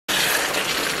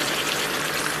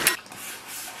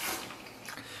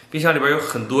冰箱里边有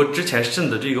很多之前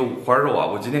剩的这个五花肉啊，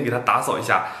我今天给它打扫一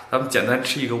下，咱们简单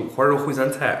吃一个五花肉烩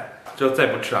酸菜。这要再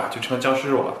不吃啊，就成僵尸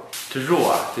肉了。这肉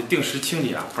啊得定时清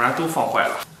理啊，不然都放坏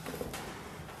了。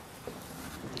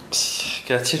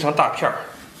给它切成大片儿，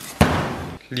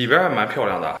里边还蛮漂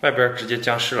亮的，外边直接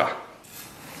僵尸了。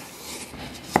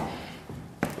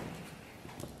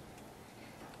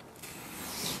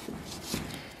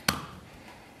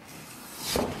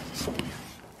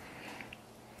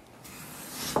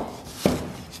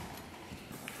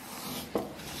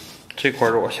这块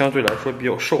肉相对来说比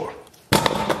较瘦啊，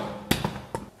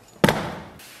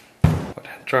我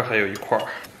看这儿还有一块儿，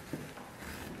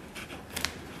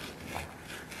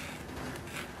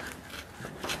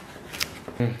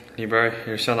里边也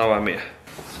是相当完美。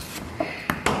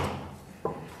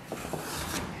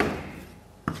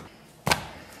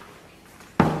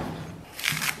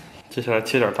接下来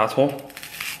切点大葱，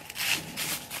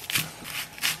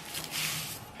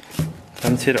咱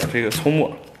们切点这个葱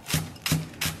末。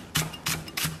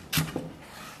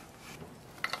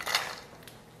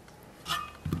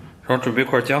然后准备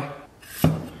块姜，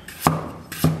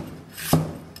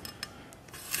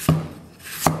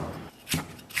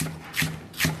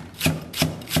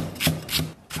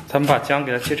咱们把姜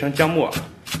给它切成姜末，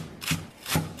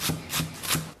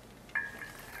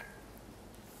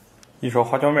一勺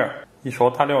花椒面，一勺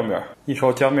大料面，一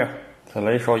勺姜面，再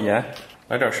来一勺盐，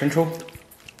来点生抽、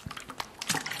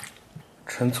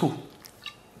陈醋，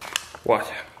我去，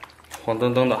黄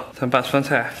澄澄的。咱把酸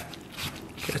菜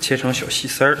给它切成小细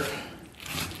丝儿。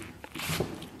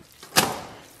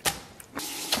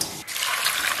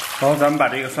然后咱们把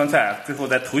这个酸菜最后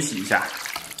再涂洗一下，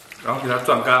然后给它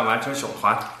攥干，完成小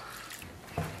团。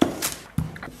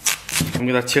我们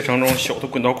给它切成这种小的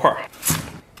滚刀块。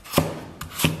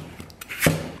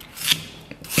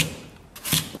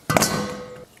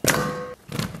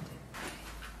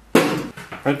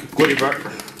然后锅里边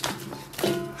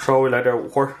稍微来点五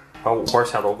花，把五花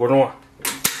下到锅中啊。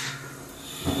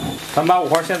咱们把五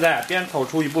花现在煸炒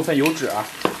出一部分油脂啊，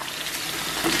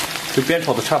就煸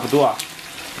炒的差不多啊。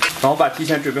然后把提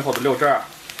前准备好的料汁啊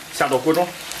下到锅中，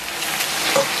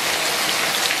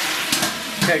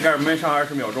盖盖焖上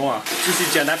20秒钟啊，继续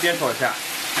简单煸炒一下。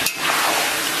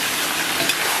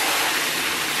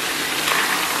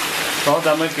然后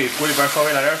咱们给锅里边稍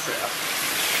微来点水啊，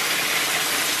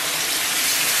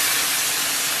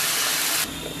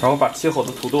然后把切好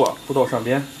的土豆啊铺到上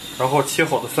边，然后切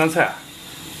好的酸菜，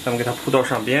咱们给它铺到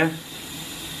上边。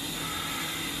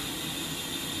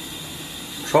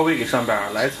稍微给上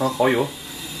边来一层蚝油，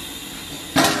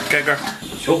盖盖，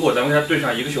小火咱们给它炖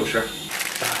上1个小时，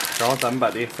然后咱们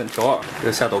把这粉条啊给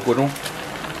它下到锅中，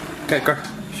盖盖，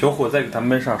小火再给它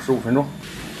焖上15分钟，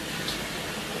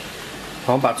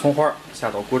然后把葱花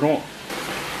下到锅中，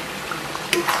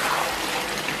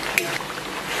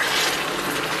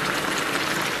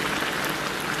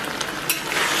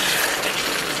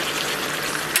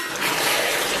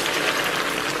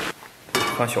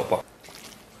放小包。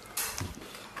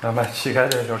咱们切开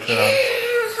这就吃了。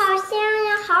好香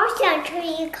呀，好想吃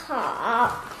一口。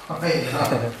哎呀，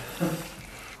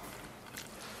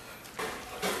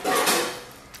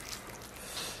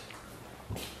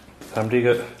咱们这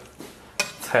个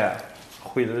菜啊，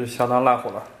烩的是相当辣火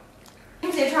了。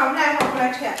你先尝，我们俩一块儿过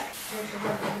来吃。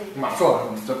马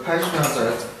上这拍摄上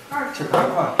这吃快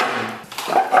快。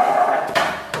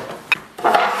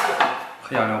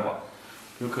黑洋料吧，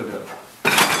有可乐。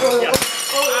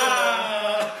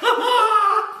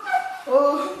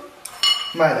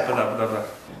卖的。不得。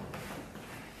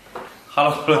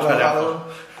Hello， 大家好。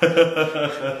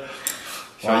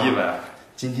小一百，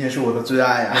今天是我的最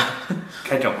爱呀！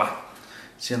开整吧。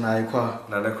先来一块，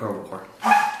来块五花。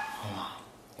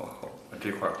哇，我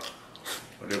这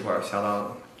块相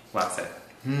当，哇塞。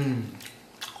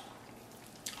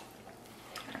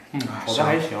好的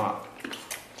还行啊。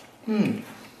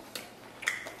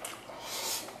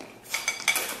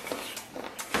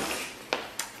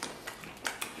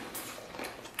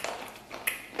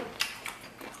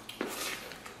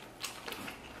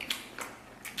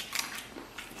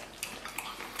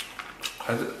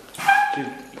孩子，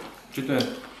这顿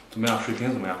怎么样？水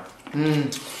平怎么样？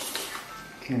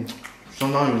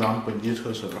相当有咱们本地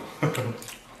特色的。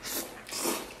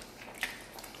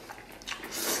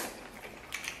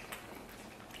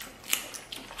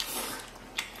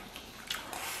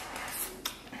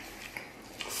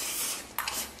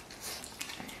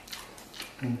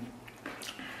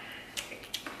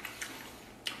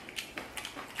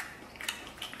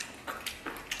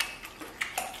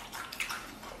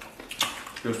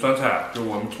这个酸菜就是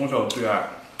我们从小的最爱，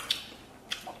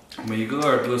每个鄂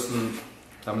尔多斯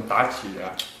咱们打起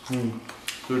的，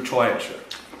就是超爱吃。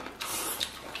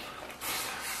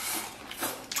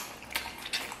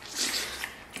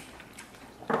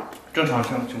正常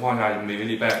情况下，每个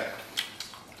礼拜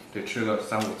得吃个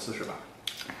3、5次是吧？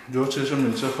尤其是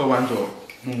每次喝完酒，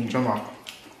真的，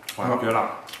哇，绝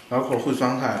了！来口烩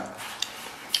酸菜，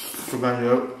就感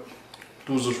觉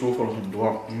肚子舒服了很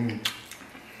多。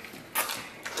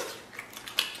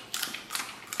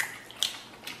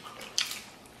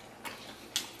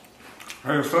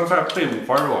而且酸菜配五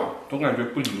花肉啊，总感觉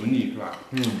不油腻是吧？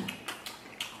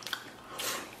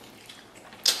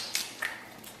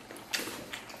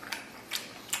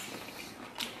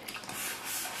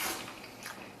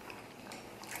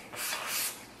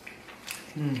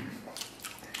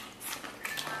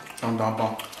相当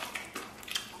棒，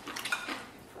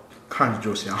看着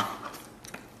就香。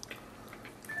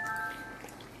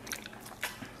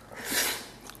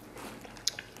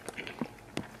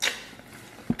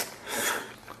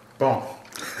棒！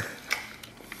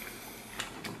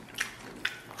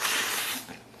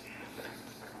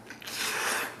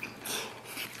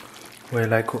我也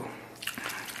来口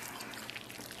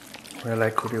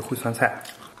这个烩酸菜。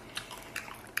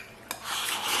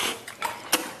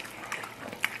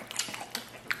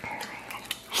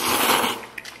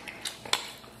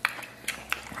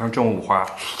还有这种五花，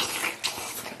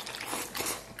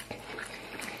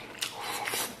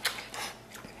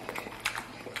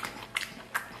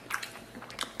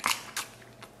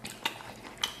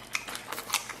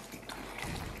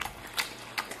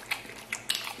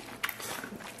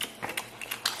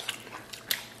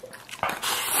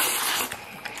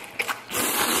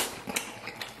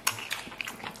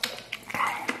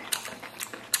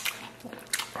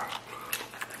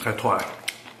太脱了。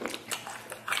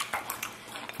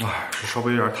哇，是稍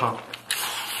微有点烫。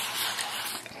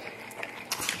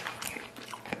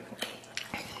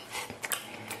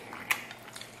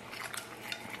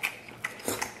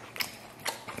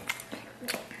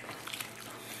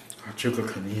这个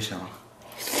肯定香。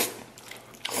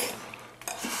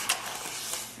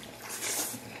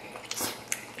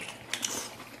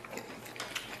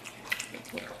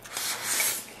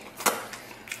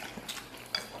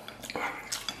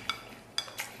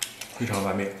非常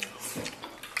完美。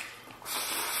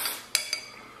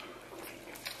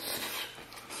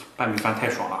拌米饭太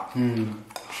爽了。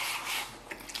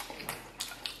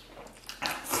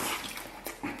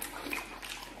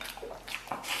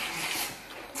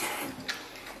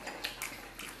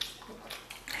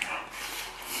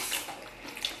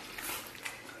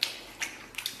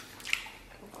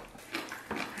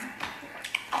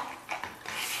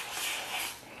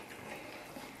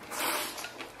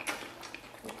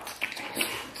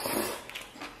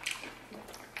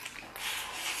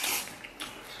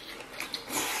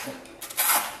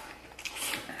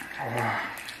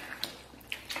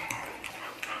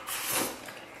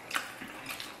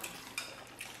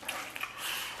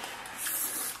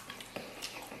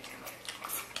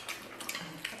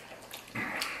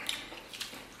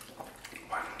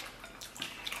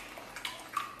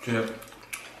这些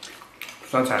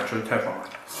酸菜吃的太爽了。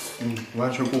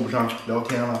完全顾不上聊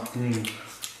天了。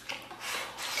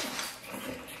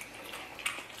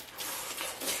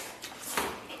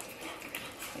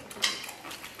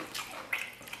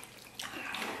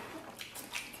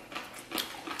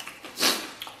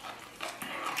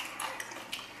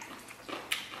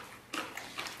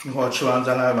一会儿吃完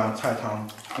再来碗菜汤。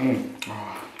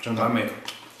真的完美，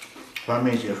完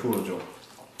美结束了就。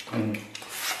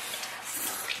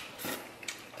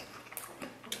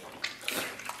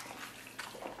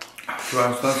吃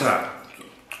完酸菜，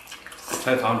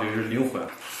菜汤这是灵魂。